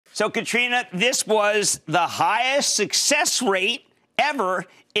So, Katrina, this was the highest success rate ever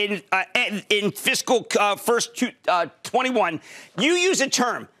in fiscal first 21. You use a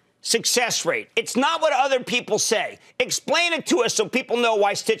term, success rate. It's not what other people say. Explain it to us so people know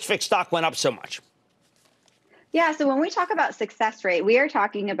why Stitch Fix stock went up so much. Yeah, so when we talk about success rate, we are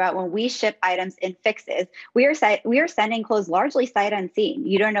talking about when we ship items in fixes, we are sending clothes largely sight unseen.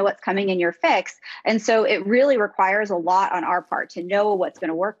 You don't know what's coming in your fix. And so it really requires a lot on our part to know what's going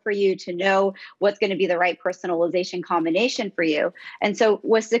to work for you, to know what's going to be the right personalization combination for you. And so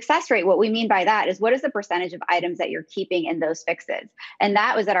with success rate, what we mean by that is what is the percentage of items that you're keeping in those fixes? And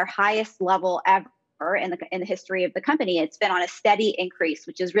that was at our highest level ever. In the history of the company. It's been on a steady increase,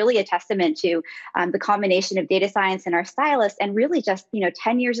 which is really a testament to the combination of data science and our stylists, and really just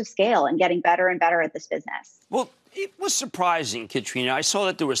 10 years of scale and getting better and better at this business. Well, it was surprising, Katrina. I saw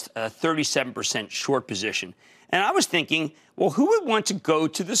that there was a 37% short position, and I was thinking, well, who would want to go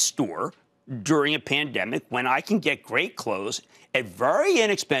to the store during a pandemic when I can get great clothes at very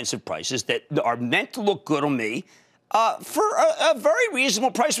inexpensive prices that are meant to look good on me? For a very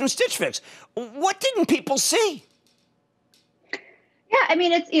reasonable price from Stitch Fix. What didn't people see? Yeah, I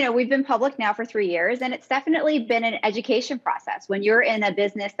mean, we've been public now for 3 years, and it's definitely been an education process. When you're in a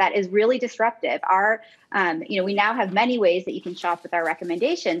business that is really disruptive, we now have many ways that you can shop with our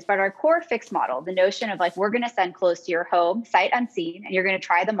recommendations, but our core fix model, the notion of we're going to send clothes to your home, sight unseen, and you're going to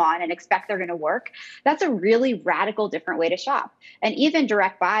try them on and expect they're going to work. That's a really radical, different way to shop. And even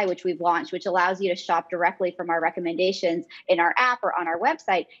Direct Buy, which we've launched, which allows you to shop directly from our recommendations in our app or on our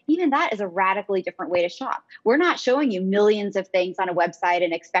website, even that is a radically different way to shop. We're not showing you millions of things on a website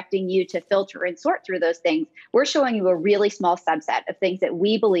and expecting you to filter and sort through those things. We're showing you a really small subset of things that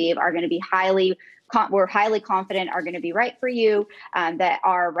we believe are going to be we're highly confident are going to be right for you, that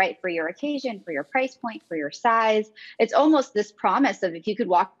are right for your occasion, for your price point, for your size. It's almost this promise of if you could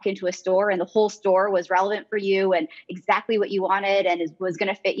walk into a store and the whole store was relevant for you and exactly what you wanted and was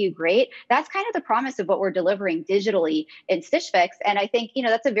going to fit you great. That's kind of the promise of what we're delivering digitally in Stitch Fix. And I think,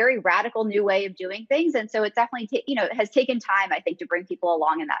 that's a very radical new way of doing things. And so it definitely, it has taken time, I think, to bring people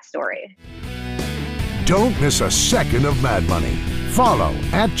along in that story. Don't miss a second of Mad Money. Follow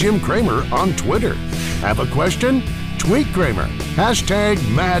 @JimCramer on Twitter. Have a question? Tweet Cramer.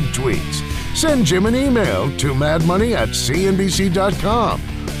 #MadTweets. Send Jim an email to madmoney@cnbc.com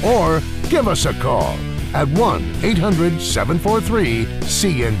or give us a call at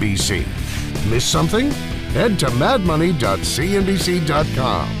 1-800-743-CNBC. Miss something? Head to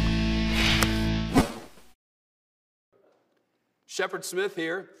madmoney.cnbc.com. Shepard Smith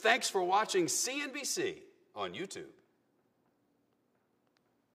here. Thanks for watching CNBC on YouTube.